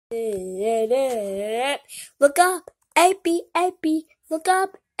Look up, A-B, look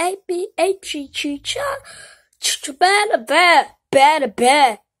up, A-B, A-G-G-Cha. Better,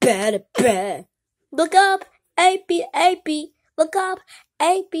 better. Look up, A-B, look up,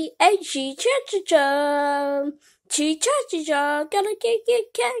 A-B-A-G-Cha-Cha-Cha. Chi-cha-cha-cha, gotta kick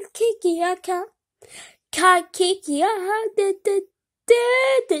it, ka-kiki-ya-ka. Ka-kiki-ya-ha, the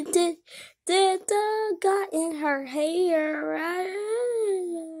dog got in her hair.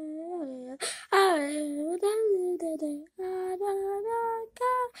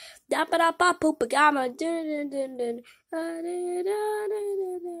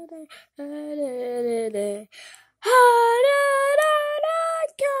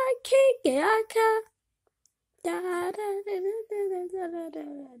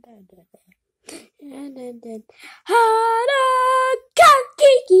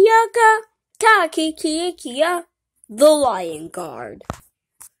 Kakikiya, the Lion Guard.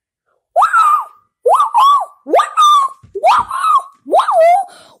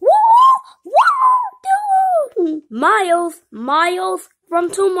 Miles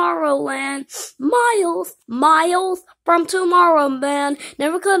from Tomorrowland. Miles from Tomorrowland.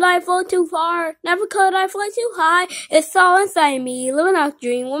 Never could I fly too far. Never could I fly too high. It's all inside me, living out the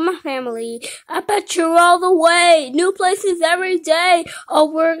dream with my family. I bet you all the way. New places every day. Oh,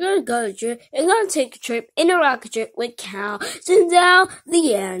 we're gonna go to trip. We're gonna take a trip in a rocket ship with Cal. Send down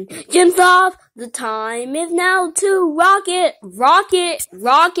the end. Jumps off. The time is now to rocket.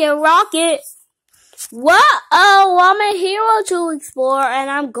 Whoa, I'm a hero to explore, and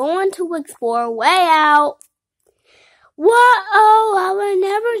I'm going to explore way out. Whoa, I will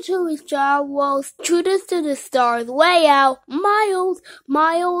never to explore, will shoot us to the stars way out. Miles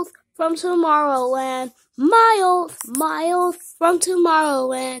from Tomorrowland. Miles from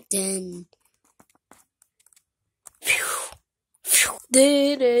Tomorrowland. Then.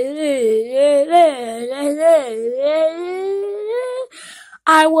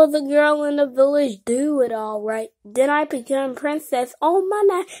 I was a girl in the village, do it all right. Then I became princess. Oh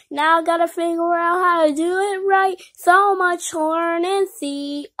my, now I gotta figure out how to do it right. So much to learn and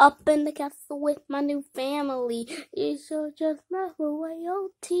see. Up in the castle with my new family. You should just mess away your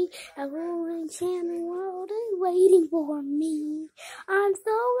tea. A whole enchanting world is waiting for me. I'm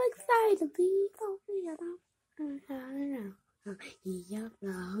so excited to be Sofia.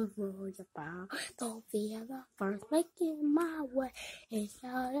 Sofia the first, making my way. It's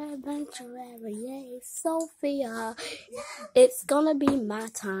an adventure every day. Sofia, it's gonna be my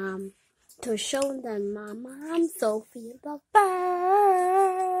time to show them Mama I'm Sofia the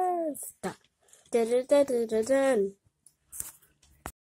first.